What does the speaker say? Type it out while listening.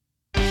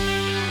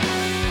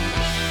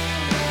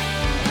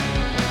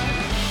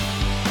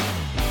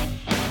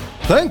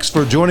Thanks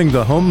for joining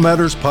the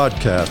HomeMatters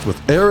podcast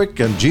with Eric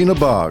and Gina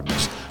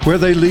Boggs, where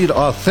they lead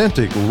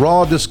authentic,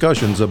 raw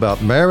discussions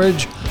about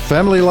marriage,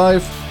 family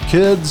life,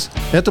 kids,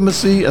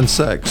 intimacy, and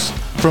sex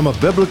from a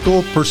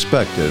biblical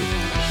perspective.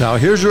 Now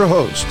here's your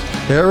host,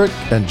 Eric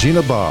and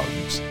Gina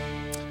Boggs.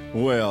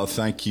 Well,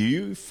 thank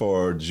you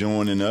for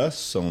joining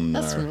us on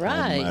our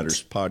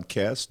HomeMatters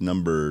podcast,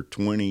 number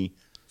 27.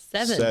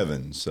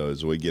 So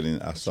as we get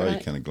in, I saw you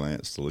kind of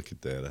glance to look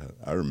at that.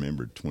 I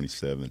remembered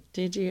 27.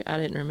 Did you? I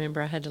didn't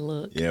remember. I had to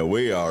look. Yeah,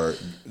 we are.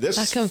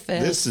 I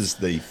confess. This is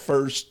the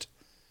first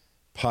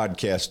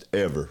podcast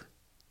ever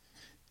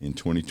in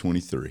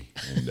 2023.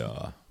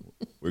 And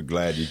we're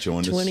glad you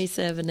joined us.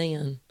 27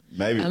 in.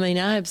 Maybe. I mean,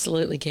 I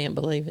absolutely can't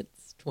believe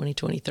it's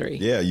 2023.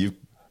 Yeah,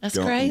 That's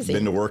crazy.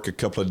 Been to work a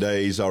couple of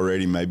days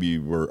already. Maybe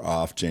you were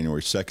off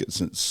January 2nd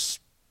since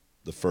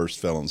the first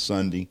fell on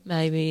Sunday.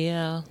 Maybe,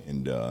 yeah.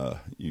 And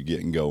you're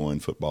getting going,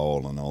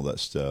 football and all that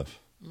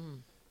stuff.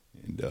 And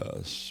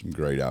some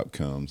great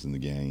outcomes in the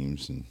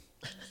games. And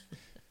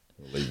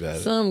we'll leave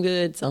that. Some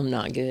good, some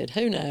not good.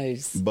 Who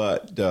knows?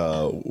 But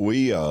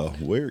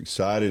we're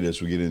excited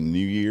as we get in the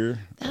new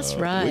year. That's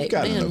right. We've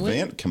got an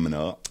event coming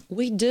up.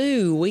 We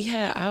do. We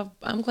have.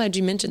 I'm glad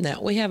you mentioned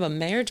that. We have a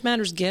Marriage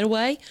Matters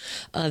getaway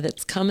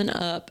that's coming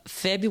up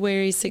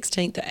February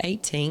 16th to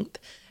 18th.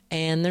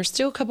 And there's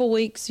still a couple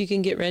weeks you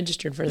can get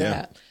registered for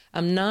that.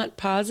 I'm not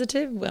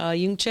positive.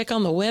 You can check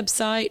on the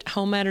website,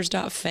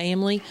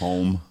 homematters.family.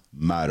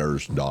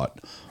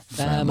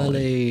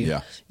 Homematters.family.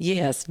 Yeah.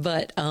 Yes,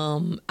 but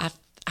I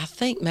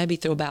think maybe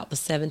through about the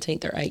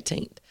 17th or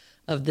 18th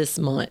of this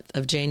month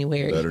of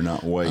January. Better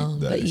not wait.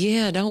 But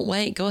yeah, don't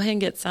wait. Go ahead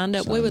and get signed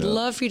up. We would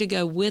love for you to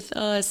go with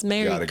us,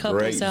 married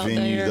couples out there. Got a great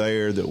venue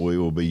there that we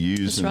will be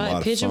using. That's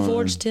right, Pigeon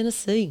Forge,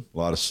 Tennessee. A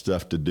lot of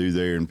stuff to do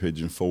there in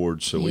Pigeon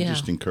Forge, so we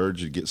just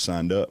encourage you to get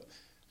signed up.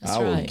 I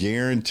will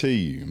guarantee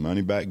you,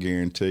 money back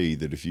guarantee,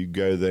 that if you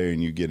go there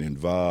and you get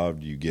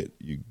involved, you get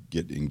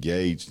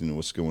engaged in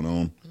what's going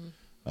on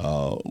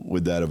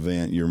with that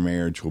event, your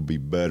marriage will be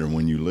better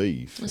when you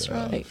leave. That's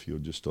right. If you'll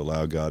just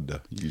allow God to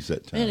use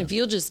that time. And if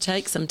you'll just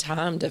take some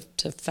time to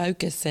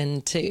focus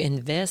and to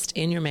invest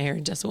in your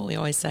marriage, that's what we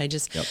always say.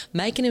 Just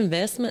make an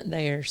investment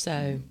there.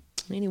 So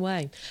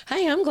anyway,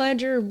 hey, I'm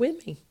glad you're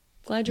with me.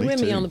 Glad you're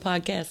with me on the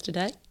podcast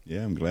today.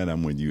 Yeah, I'm glad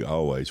I'm with you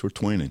always. We're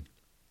twinning.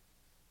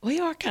 We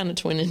are kind of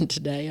twinning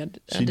today.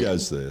 She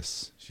does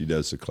this. She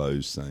does the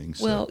clothes thing.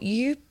 So. Well,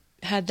 you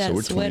had that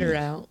sweater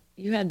out.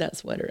 You had that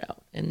sweater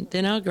out. And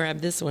then I'll grab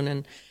this one.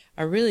 And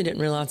I really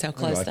didn't realize how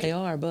close they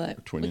are,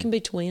 but we can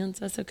be twins.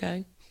 That's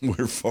okay.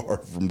 We're far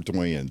from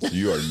twins.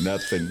 You are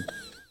nothing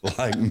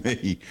like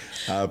me.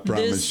 I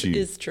promise you.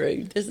 This is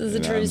true. This is a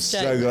true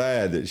statement. I'm so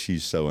glad that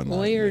she's so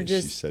unlike me. We are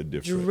just she's so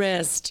different.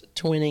 Dressed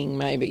twinning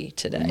maybe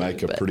today.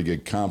 Make a pretty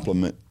good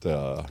compliment.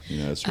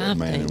 That's what a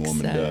man and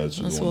woman does.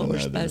 That's what we're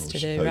supposed to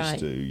do,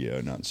 right?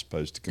 Yeah, not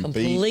supposed to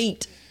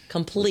compete.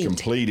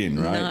 Completing,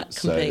 right? Not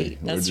compete.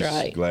 So that's we're just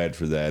right. glad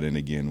for that. And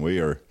again,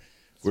 we're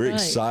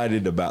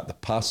excited about the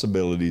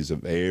possibilities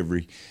of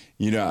every.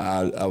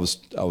 I was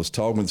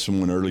talking with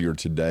someone earlier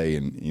today,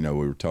 and we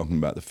were talking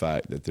about the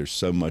fact that there's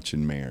so much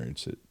in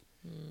marriage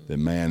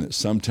that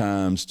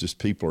sometimes just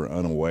people are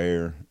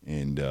unaware,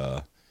 and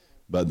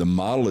but the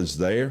model is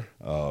there,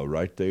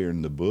 right there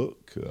in the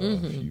book.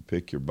 If you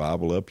pick your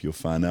Bible up, you'll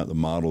find out the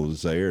model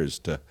is there as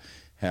to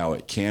how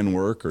it can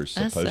work or is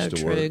supposed to work. That's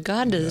so true.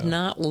 God does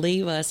not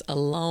leave us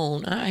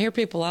alone. I hear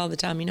people all the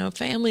time,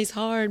 family's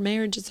hard,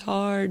 marriage is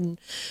hard. And,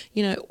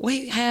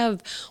 we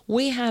have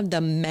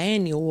the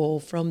manual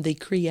from the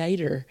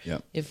Creator.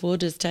 Yep. If we'll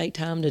just take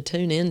time to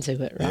tune into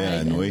it, right?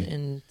 Yeah,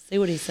 and see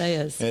what He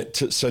says.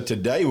 So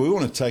today we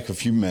want to take a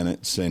few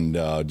minutes and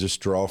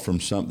just draw from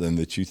something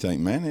that you think,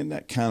 man, isn't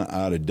that kind of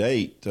out of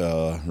date,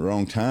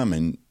 wrong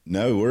timing?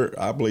 No,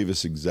 I believe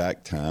it's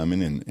exact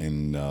timing,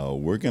 and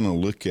we're going to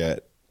look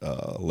at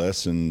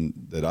lesson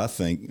that I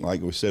think,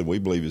 like we said, we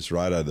believe it's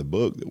right out of the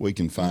book, that we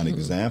can find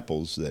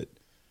examples that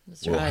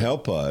will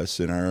help us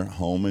in our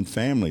home and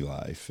family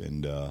life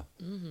and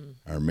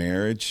our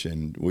marriage.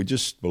 And we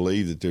just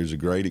believe that there's a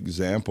great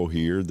example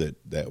here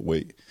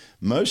that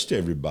most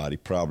everybody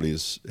probably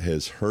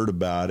has heard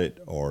about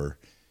it, or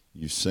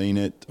you've seen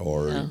it,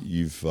 or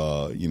you've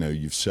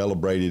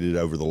celebrated it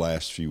over the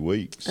last few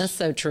weeks. That's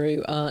so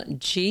true.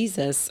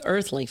 Jesus'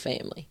 earthly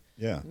family.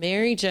 Yeah.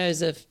 Mary,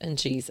 Joseph, and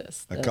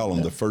Jesus. I call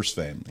them the first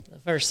family. The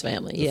first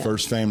family, The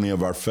first family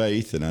of our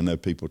faith, and I know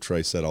people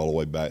trace that all the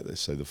way back. They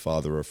say the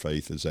father of our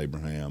faith is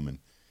Abraham,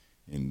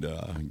 and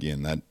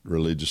again, that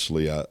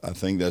religiously, I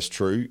think that's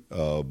true.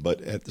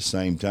 But at the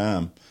same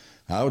time,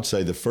 I would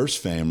say the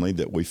first family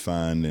that we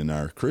find in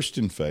our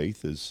Christian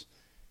faith is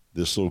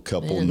this little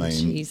couple named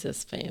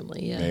Jesus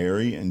family,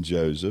 Mary and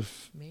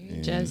Joseph. Mary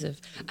and Joseph.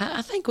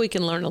 I think we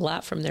can learn a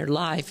lot from their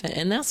life,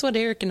 and that's what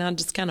Eric and I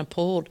just kind of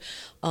pulled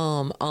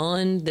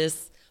on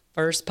this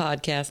first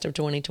podcast of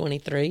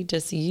 2023,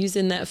 just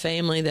using that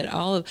family, that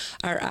all of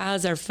our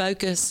eyes, our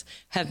focus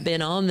have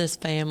been on this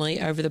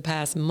family over the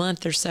past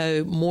month or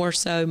so, more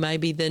so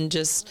maybe than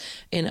just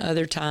in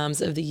other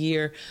times of the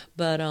year.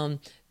 But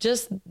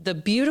just the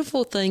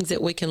beautiful things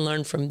that we can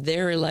learn from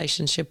their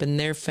relationship and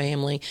their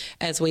family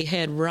as we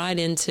head right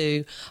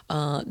into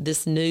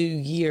this new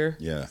year,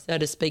 so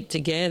to speak,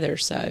 together.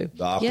 So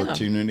the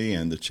opportunity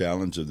and the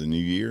challenge of the new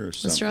year is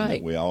something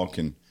that we all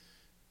can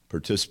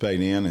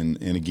participate in.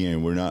 And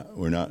again,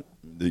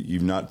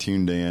 you've not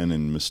tuned in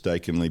and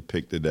mistakenly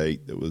picked a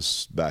date that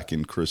was back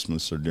in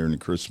Christmas or during the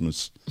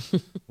Christmas,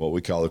 what we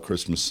call the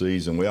Christmas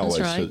season. We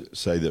always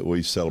say that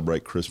we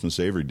celebrate Christmas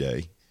every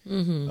day.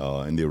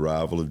 And the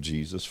arrival of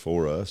Jesus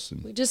for us.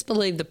 And we just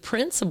believe the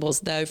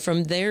principles, though,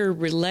 from their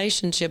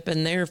relationship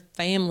and their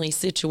family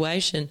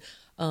situation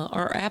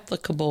are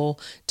applicable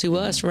to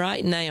us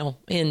right now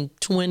in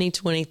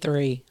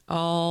 2023,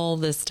 all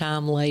this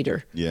time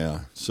later. Yeah.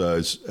 So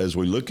as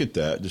we look at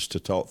that, just to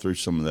talk through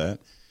some of that,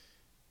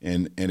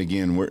 and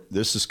again,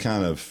 this is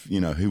kind of,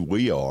 who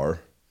we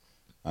are.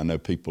 I know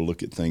people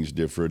look at things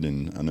different,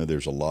 and I know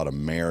there's a lot of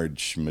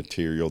marriage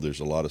material. There's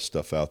a lot of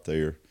stuff out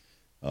there.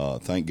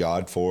 Thank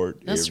God for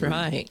it. That's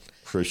right.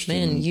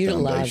 Christian,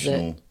 utilize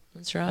foundational, it.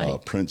 That's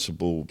right.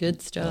 Principle,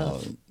 good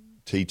stuff.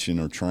 Teaching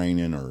or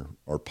training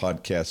or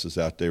podcasts is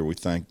out there. We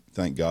thank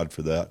God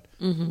for that.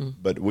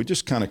 But we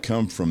just kind of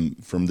come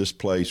from this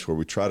place where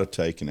we try to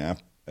take and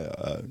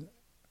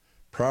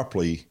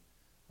properly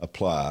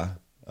apply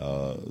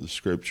the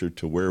Scripture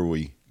to where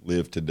we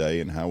live today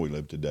and how we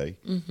live today.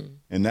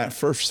 And that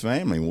first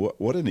family,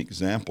 what an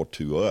example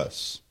to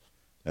us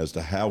as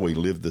to how we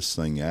live this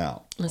thing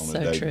out on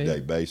a day-to-day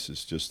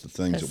basis, just the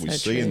things that we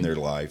see in their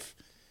life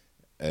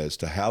as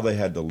to how they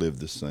had to live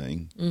this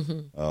thing,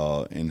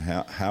 and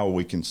how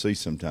we can see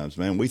sometimes,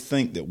 man, we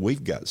think that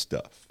we've got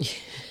stuff.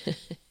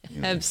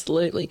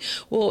 Absolutely.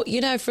 Well,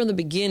 from the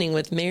beginning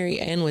with Mary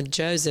and with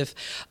Joseph,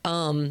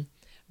 man,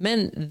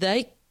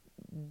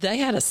 they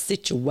had a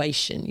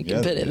situation. You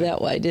can put it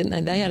that way, didn't they?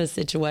 They had a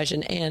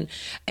situation. And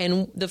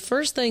the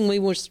first thing we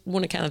want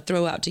to kind of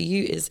throw out to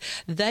you is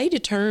they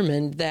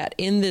determined that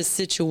in this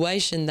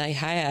situation they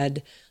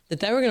had,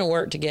 that they were going to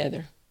work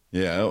together.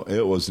 Yeah,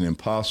 it was an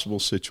impossible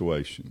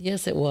situation.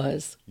 Yes, it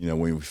was.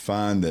 We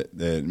find that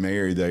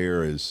Mary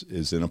there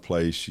is in a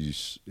place,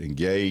 she's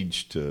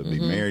engaged to be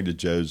married to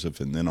Joseph,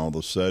 and then all of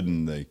a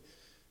sudden they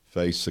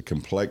face the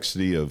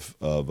complexity of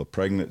a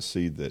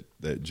pregnancy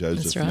that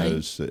Joseph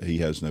knows that he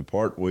has no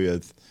part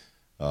with.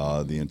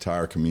 The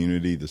entire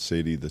community, the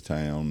city, the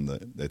town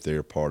that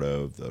they're part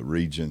of, the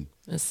region.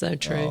 That's so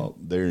true.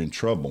 They're in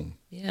trouble.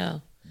 Yeah.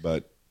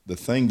 But the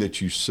thing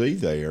that you see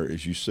there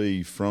is you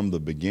see from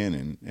the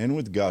beginning, and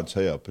with God's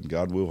help, and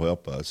God will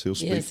help us. He'll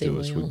speak to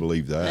us. We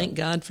believe that. Thank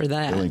God for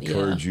that. He'll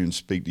encourage you and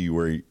speak to you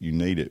where you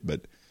need it.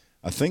 But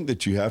I think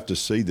that you have to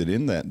see that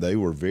in that they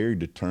were very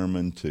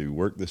determined to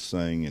work this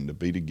thing and to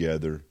be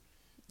together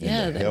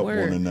and to help one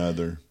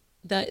another.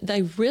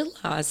 They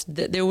realized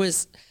that there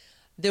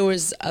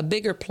was a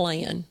bigger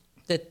plan,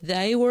 that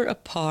they were a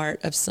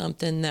part of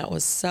something that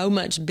was so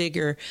much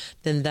bigger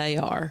than they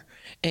are.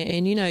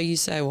 And you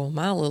say, well,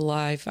 my little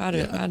life, I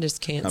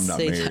just can't see that. I'm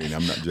not married.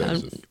 I'm not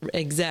Joseph.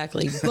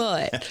 Exactly.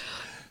 But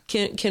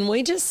can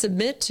we just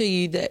submit to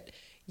you that,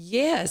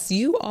 yes,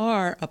 you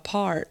are a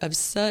part of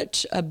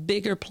such a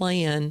bigger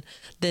plan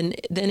than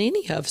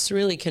any of us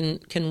really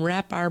can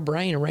wrap our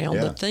brain around.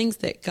 The things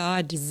that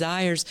God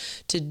desires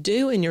to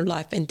do in your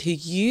life and to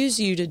use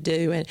you to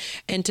do,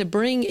 and to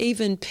bring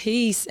even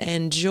peace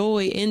and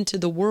joy into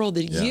the world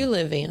that you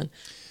live in.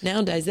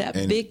 Nowadays,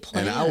 big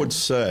plan. And I would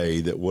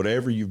say that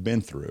whatever you've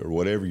been through or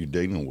whatever you're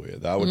dealing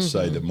with, I would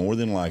say that more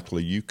than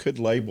likely you could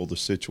label the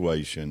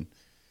situation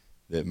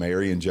that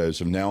Mary and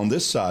Joseph. Now, on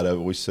this side of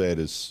it, we said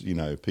is,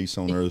 peace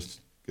on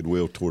earth,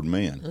 goodwill toward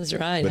men. That's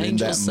right. But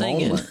Angels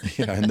singing.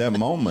 in that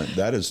moment,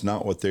 that is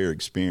not what they're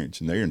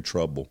experiencing. They're in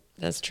trouble.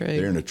 That's true.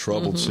 They're in a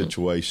troubled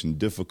situation,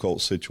 difficult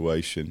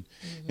situation.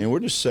 And we're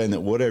just saying that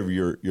whatever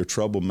your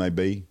trouble may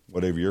be,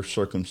 whatever your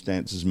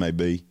circumstances may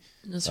be.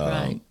 That's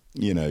right.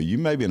 You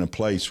may be in a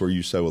place where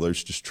you say, well,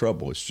 there's just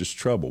trouble. It's just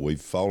trouble.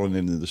 We've fallen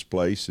into this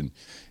place. And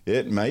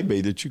it may be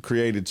that you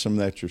created some of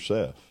that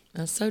yourself.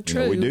 That's so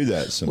true. We do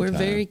that sometimes. We're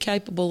very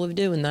capable of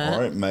doing that.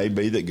 Or it may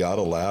be that God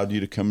allowed you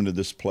to come into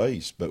this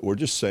place. But we're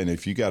just saying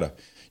if you got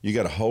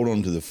to hold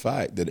on to the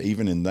fact that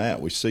even in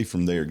that, we see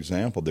from their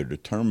example, they're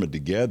determined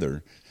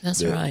together.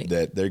 That's right.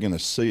 That they're going to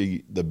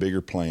see the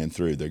bigger plan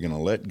through. They're going to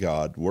let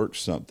God work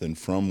something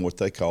from what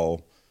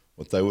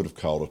they would have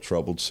called a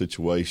troubled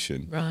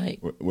situation. Right.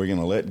 We're going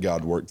to let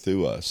God work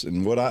through us.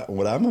 And what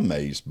I'm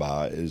amazed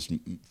by is,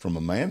 from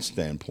a man's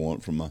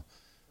standpoint, from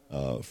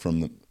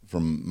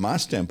my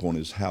standpoint,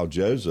 is how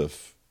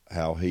Joseph,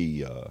 how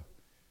he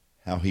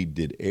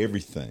did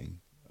everything.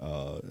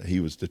 He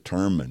was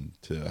determined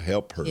to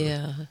help her,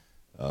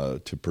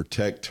 to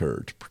protect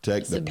her, to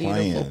protect the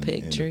plan,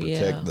 picture, and to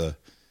protect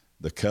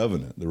the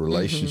covenant, the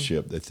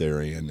relationship that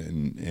they're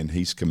in, and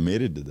he's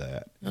committed to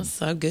that. That's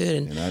so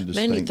good. And I just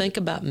you think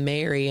about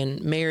Mary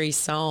and Mary's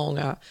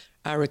song.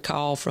 I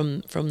recall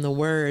from the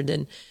word.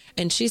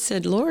 And she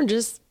said, Lord,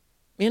 just,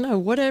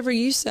 whatever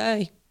you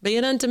say, be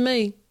it unto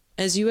me,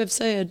 as you have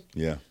said.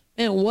 Yeah.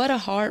 Man, what a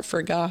heart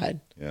for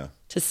God. Yeah.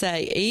 To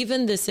say,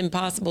 even this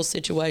impossible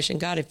situation,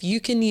 God, if you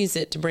can use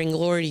it to bring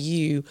glory to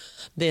you,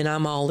 then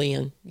I'm all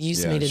in.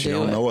 Use me to do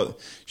it.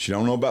 She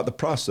don't know about the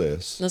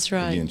process. That's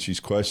right. Again,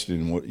 she's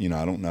questioning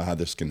I don't know how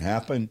this can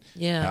happen.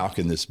 Yeah. How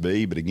can this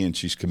be? But again,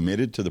 she's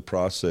committed to the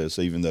process,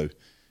 even though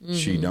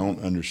she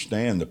don't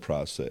understand the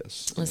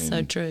process. That's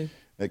so true.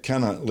 That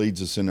kind of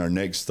leads us in our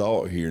next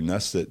thought here, and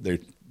that's that there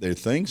are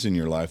things in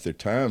your life, there are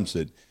times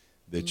that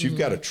you've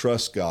got to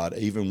trust God,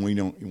 even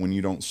when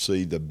you don't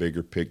see the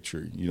bigger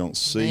picture. You don't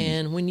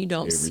see when you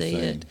don't see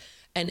it.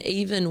 And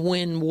even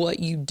when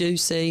what you do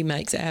see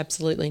makes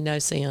absolutely no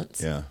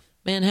sense. Yeah.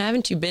 Man,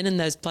 haven't you been in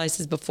those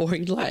places before?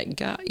 You're like,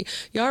 God,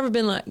 you ever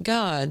been like,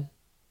 God,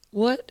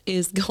 what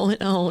is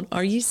going on?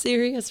 Are you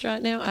serious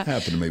right now? It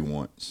happened to me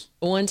once.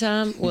 One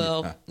time?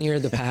 Well, you're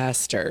the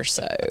pastor,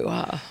 so...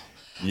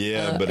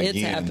 yeah, but again,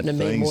 it's happened to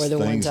me more than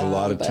one things time. A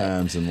lot of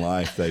times in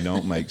life, they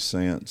don't make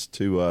sense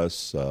to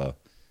us.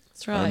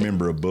 That's right. I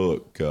remember a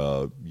book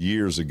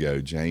years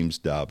ago, James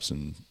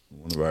Dobson,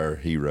 one of our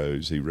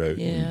heroes, he wrote,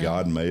 When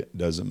God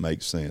doesn't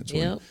make sense.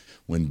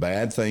 When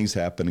bad things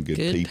happen to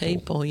good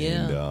people.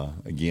 Yeah.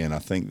 And again, I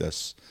think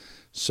that's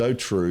so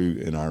true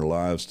in our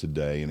lives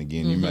today. And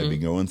again, you may be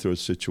going through a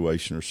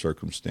situation or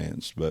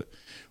circumstance, but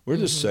we're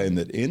just saying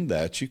that in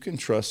that you can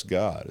trust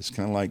God. It's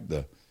kind of like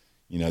the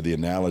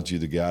analogy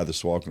of the guy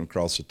that's walking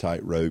across a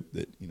tightrope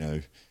that,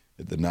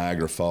 at the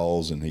Niagara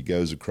Falls, and he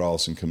goes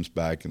across and comes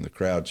back, and the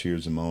crowd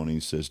cheers him on. And he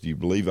says, "Do you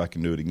believe I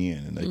can do it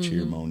again?" And they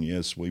cheer him on.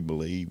 Yes, we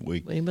believe.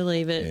 We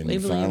believe it.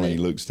 And finally, he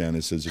looks down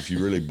and says, "If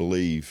you really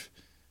believe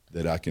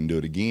that I can do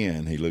it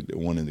again," he looked at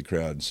one in the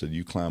crowd and said,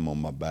 "You climb on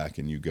my back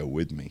and you go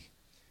with me."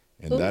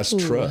 And that's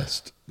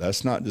trust.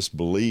 That's not just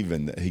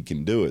believing that he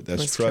can do it.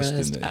 That's trusting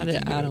that he can do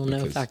it. I don't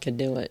know if I could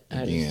do it.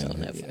 I just don't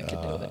know if I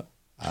could do it.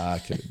 I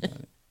could have done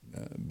it.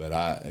 But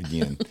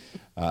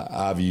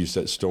I've used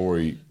that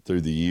story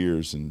through the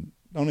years, and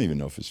don't even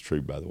know if it's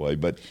true, by the way.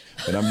 But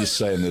I'm just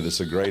saying that it's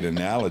a great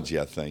analogy,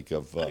 I think,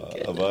 of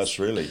us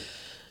really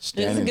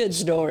standing. It's a good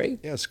story.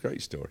 Yeah, it's a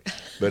great story.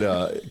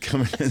 But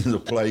coming into the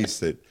place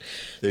that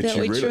you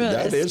we really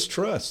trust. that is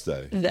trust,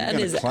 though. That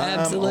is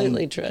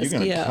absolutely trust. You're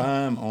going to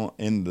climb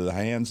into the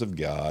hands of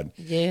God.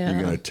 Yeah.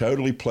 You're going to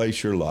totally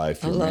place your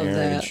life, your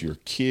marriage, your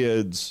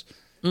kids.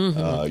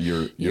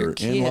 Your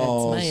kids,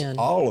 in-laws, man.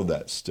 all of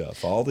that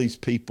stuff, all these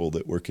people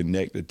that we're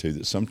connected to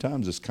that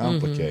sometimes is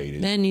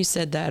complicated. Man, you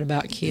said that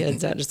about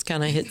kids. That just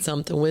kind of hit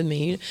something with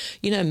me.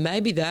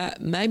 Maybe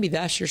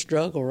that's your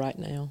struggle right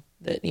now.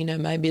 That,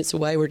 maybe it's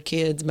wayward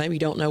kids. Maybe you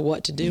don't know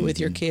what to do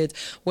with your kids,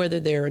 whether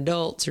they're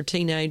adults or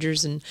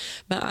teenagers.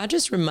 But I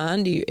just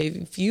remind you,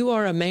 if you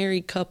are a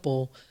married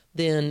couple,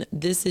 then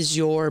this is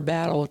your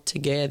battle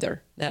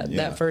together.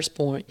 That first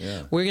point.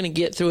 Yeah. We're going to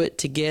get through it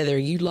together.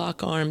 You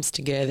lock arms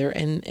together,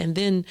 and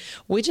then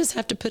we just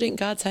have to put it in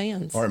God's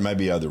hands. Or it may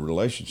be other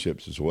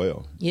relationships as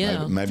well.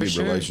 Yeah, maybe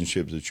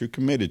relationships that you're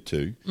committed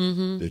to,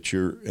 that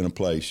you're in a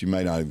place. You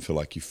may not even feel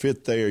like you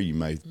fit there. You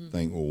may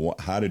think, well,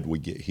 how did we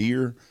get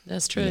here?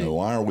 That's true.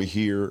 Why are we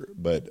here?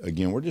 But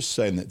again, we're just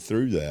saying that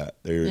through that.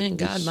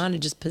 God might have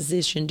just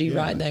positioned you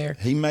right there.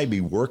 He may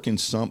be working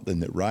something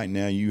that right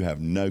now you have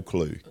no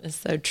clue. That's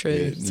so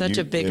true. Such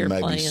a bigger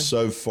plan. It may be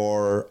so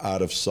far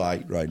out of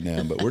sight right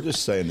now, but we're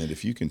just saying that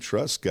if you can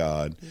trust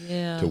God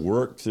to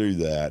work through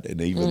that, and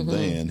even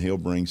then he'll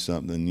bring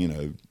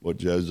something, what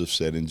Joseph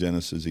said in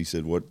Genesis, he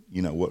said, what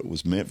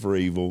was meant for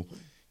evil,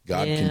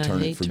 God can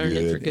turn it for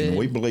good. And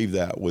we believe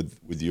that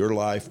with your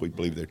life. We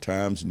believe there are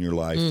times in your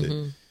life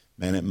that,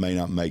 man, it may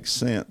not make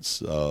sense,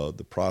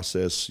 the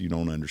process you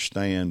don't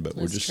understand, but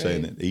we're just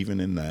saying that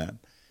even in that,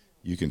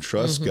 you can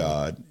trust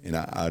God, and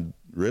I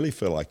really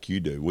feel like you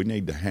do. We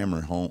need to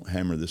hammer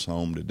this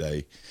home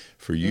today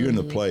for you in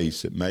the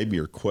place that maybe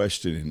are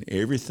questioning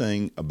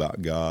everything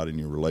about God and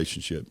your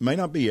relationship. It may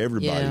not be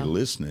everybody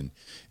listening.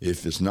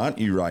 If it's not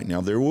you right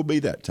now, there will be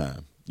that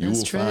time. You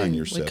will find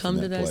yourself in that place. We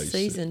come to those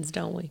seasons,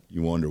 don't we?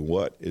 You wonder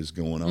what is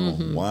going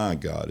on. Why,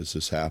 God, is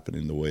this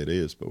happening the way it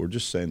is? But we're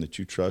just saying that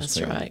you trust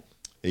Him,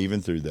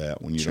 even through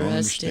that, when you don't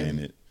understand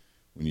it,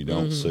 when you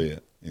don't see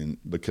it. And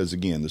because,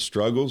 again, the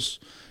struggles,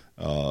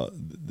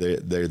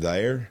 they're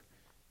there.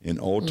 And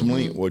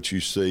ultimately, what you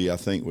see, I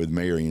think, with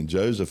Mary and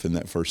Joseph in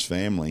that first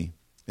family,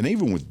 and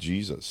even with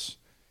Jesus,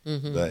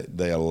 that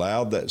they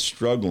allowed that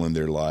struggle in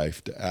their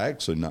life to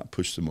actually not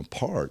push them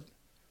apart,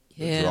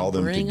 but draw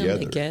them bring together.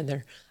 Them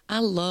together. I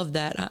love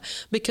that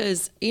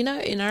because, in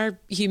our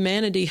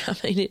humanity,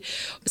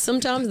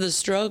 sometimes the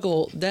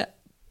struggle, that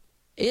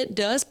it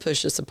does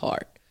push us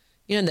apart.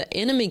 The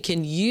enemy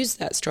can use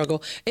that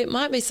struggle. It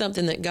might be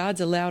something that God's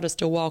allowed us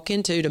to walk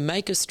into to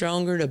make us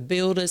stronger, to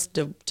build us,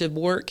 to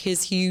work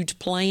his huge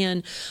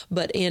plan.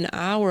 But in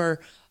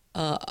our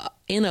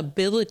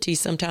inability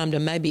sometime to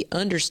maybe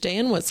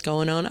understand what's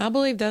going on, I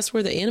believe that's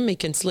where the enemy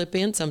can slip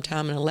in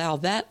sometime and allow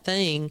that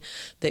thing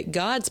that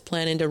God's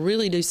planning to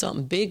really do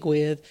something big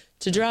with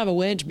to drive a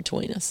wedge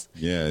between us.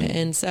 Yeah.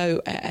 And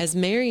so as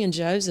Mary and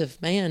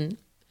Joseph, man,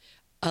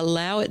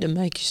 allow it to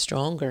make you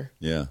stronger.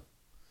 Yeah.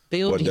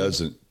 Build What you.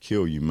 doesn't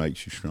kill you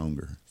makes you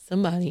stronger.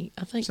 Somebody,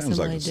 I think Sounds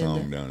somebody like a did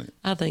song, that. don't it?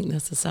 I think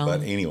that's a song.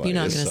 But anyway, you're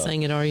not it's, going to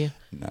sing it, are you?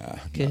 Nah,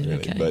 Good, not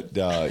really. okay. But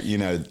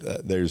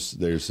there's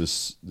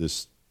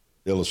this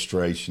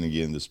illustration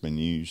again that's been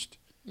used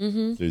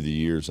through the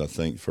years. I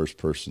think the first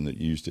person that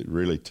used it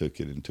really took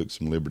it and took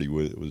some liberty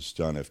with it was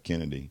John F.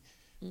 Kennedy.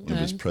 One of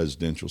his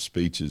presidential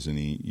speeches, and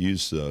he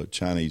used the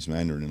Chinese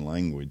Mandarin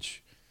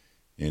language,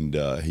 and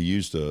he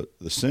used the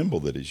symbol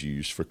that is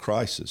used for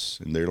crisis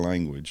in their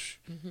language.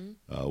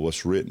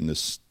 What's written,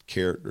 these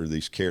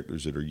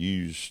characters that are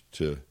used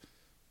to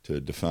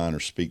define or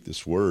speak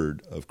this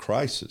word of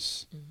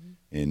crisis.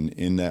 And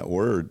in that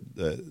word,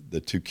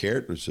 the two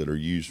characters that are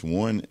used,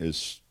 one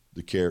is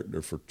the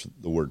character for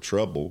the word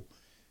trouble,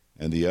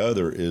 and the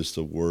other is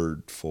the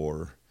word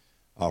for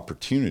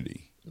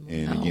opportunity.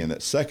 And again,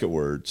 that second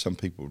word, some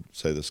people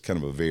say that's kind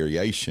of a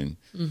variation.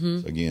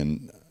 So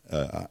again,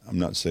 I'm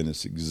not saying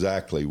it's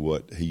exactly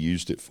what he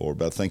used it for,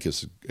 but I think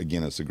it's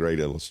a great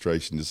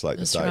illustration, just like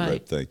That's the tightrope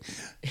right. thing.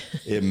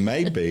 It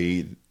may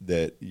be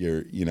that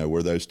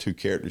where those two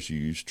characters you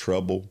use,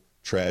 trouble,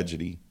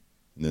 tragedy,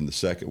 and then the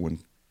second one,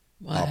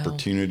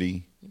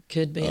 opportunity.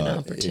 Could be an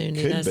opportunity.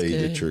 It could That's be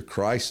good. that your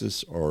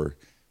crisis or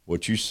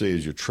what you see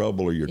as your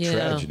trouble or your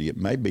tragedy, it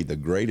may be the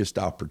greatest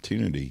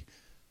opportunity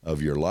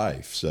of your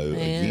life. So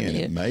again,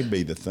 it may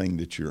be the thing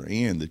that you're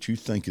in that you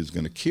think is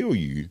going to kill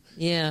you.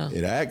 Yeah.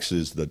 It acts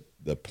as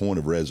the point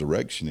of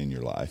resurrection in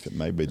your life. It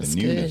may be the That's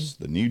newness,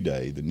 the new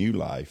day, the new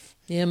life.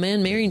 Yeah,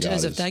 man, Mary and God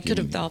Joseph, is they could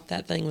have giving you. thought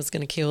that thing was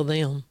going to kill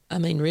them. I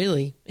mean,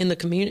 really, in the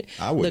community.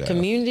 I would the have.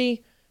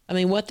 community, I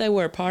mean, what they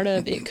were a part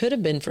of, it could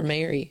have been for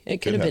Mary.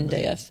 It could have been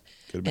death.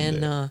 Could have been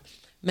And, death.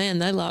 man,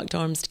 they locked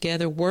arms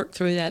together, worked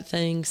through that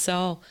thing,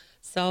 saw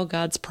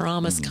God's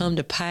promise come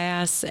to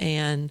pass,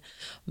 and,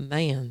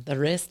 man, the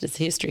rest is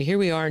history. Here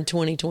we are in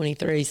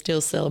 2023, still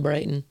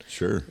celebrating.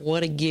 Sure.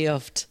 What a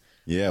gift.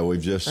 Yeah,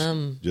 we've just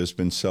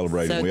been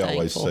celebrating. so We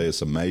always thankful. say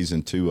it's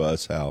amazing to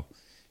us how,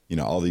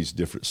 all these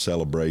different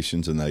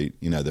celebrations, and they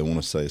want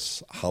to say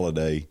it's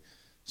holiday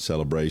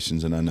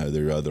celebrations, and I know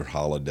there are other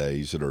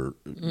holidays that are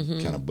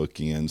kind of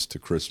bookends to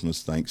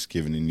Christmas,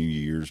 Thanksgiving, and New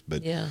Year's.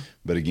 But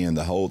but again,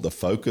 the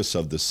focus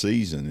of the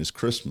season is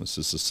Christmas.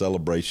 It's a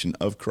celebration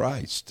of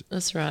Christ.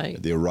 That's right.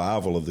 The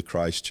arrival of the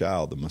Christ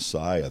child, the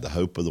Messiah, the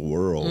hope of the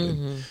world.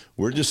 And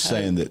we're just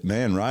saying that,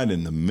 man, right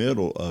in the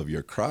middle of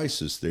your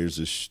crisis, there's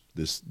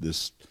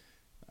this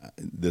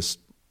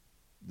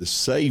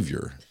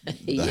Savior,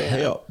 the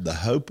help, the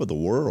hope of the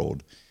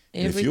world.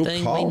 And if Everything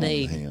you'll call we on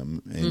need.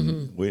 him,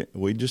 and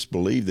we just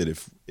believe that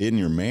if in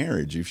your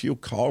marriage, if you'll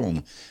call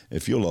him,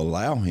 if you'll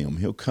allow him,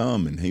 he'll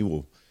come and he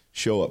will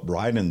show up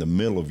right in the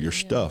middle of your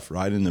stuff,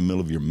 right in the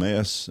middle of your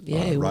mess, he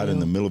right in will.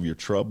 the middle of your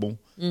trouble.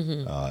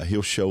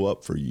 He'll show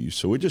up for you.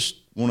 So we just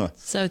want to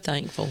So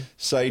thankful.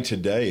 say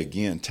today,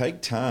 again,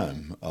 take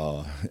time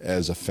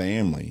as a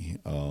family.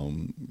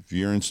 If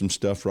you're in some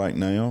stuff right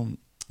now,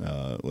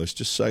 let's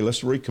just say,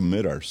 let's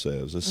recommit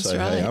ourselves. Let's That's say,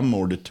 right. hey, I'm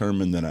more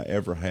determined than I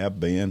ever have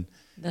been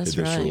That's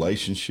to this right.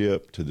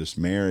 relationship, to this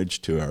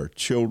marriage, to our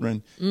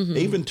children,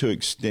 even to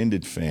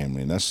extended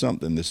family. And that's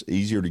something that's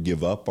easier to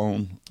give up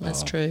on.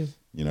 That's true.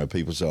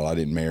 People say, I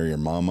didn't marry your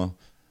mama.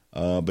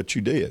 But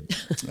you did.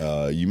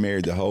 You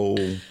married the whole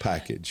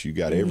package. You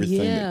got everything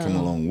that come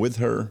along with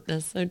her.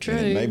 That's so true.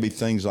 And it may be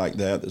things like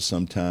that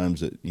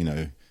sometimes that,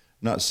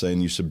 not saying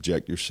you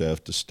subject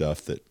yourself to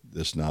stuff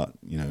that's not,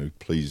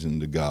 pleasing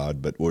to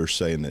God, but we're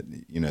saying that,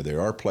 there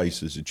are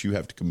places that you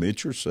have to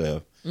commit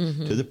yourself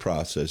to the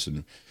process.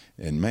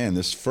 And man,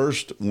 this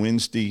first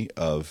Wednesday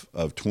of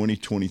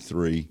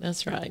 2023,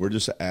 That's right. we're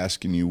just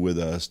asking you with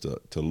us to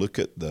look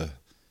at the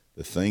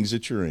things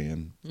that you're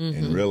in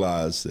and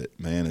realize that,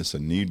 man, it's a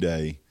new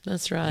day.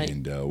 That's right.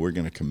 And we're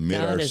going to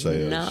commit God has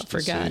ourselves not to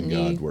forgotten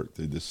seeing God you. work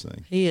through this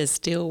thing. He is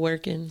still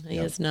working. He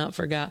has not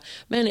forgot.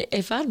 Man,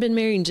 if I'd been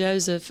marrying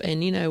Joseph and,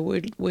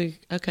 we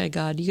okay,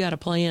 God, you got a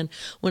plan.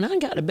 When I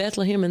got to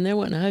Bethlehem and there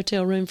wasn't a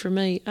hotel room for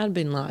me, I'd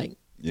been like,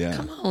 Yeah.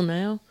 come on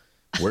now.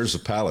 Where's the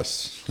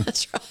palace?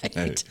 That's right.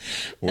 Hey,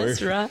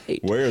 That's right.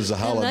 Where's the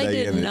And they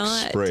Holiday did Inn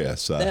not-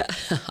 Express?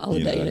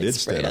 Holiday Inn I did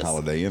stay at a Express.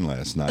 Holiday Inn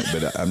last night,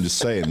 but I'm just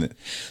saying that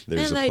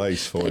there's Man, a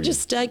place for they you. just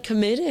stayed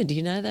committed,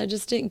 they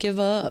just didn't give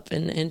up,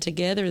 and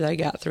together they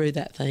got through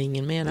that thing.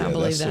 And man, I Yeah,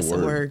 believe that's the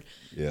word.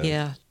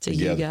 Yeah, to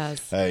Together. you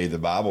guys, Hey, the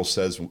Bible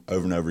says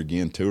over and over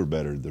again, two are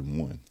better than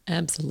one.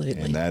 absolutely.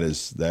 And that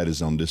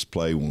is on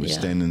display when we Yeah.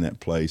 stand in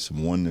that place of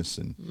oneness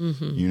and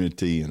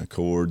unity and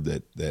accord,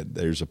 that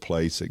there's a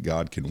place that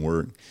God can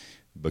work.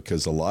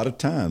 Because a lot of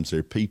times there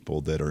are people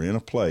that are in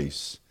a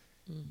place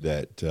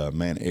that,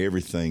 man,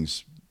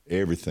 everything's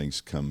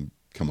come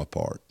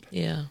apart.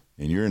 Yeah,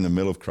 and you're in the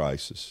middle of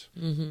crisis,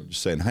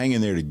 just saying, hang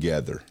in there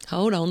together.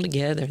 Hold on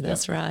together.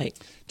 That's right.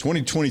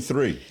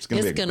 2023. It's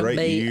going to be a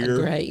great year.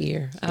 A great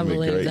year. I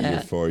believe a great that.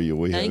 year for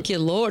you. Thank you,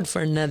 Lord,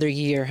 for another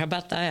year. How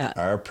about that?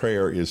 Our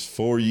prayer is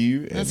for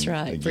you. That's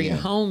right. For your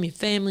home, your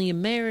family, your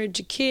marriage,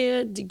 your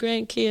kids, your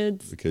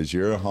grandkids. Because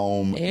your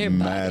home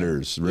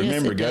matters.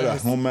 Remember, go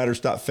to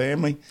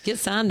HomeMatters.family. Get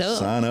signed up.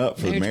 Sign up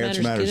for the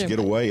Marriage Matters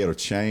Getaway. It'll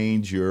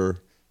change your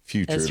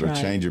future. That's It'll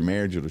change your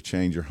marriage. It'll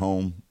change your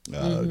home.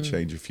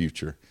 Change your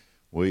future.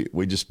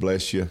 We just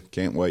bless you.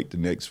 Can't wait to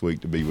next week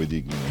to be with you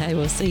again. Hey,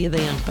 we'll see you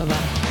then.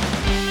 Bye-bye.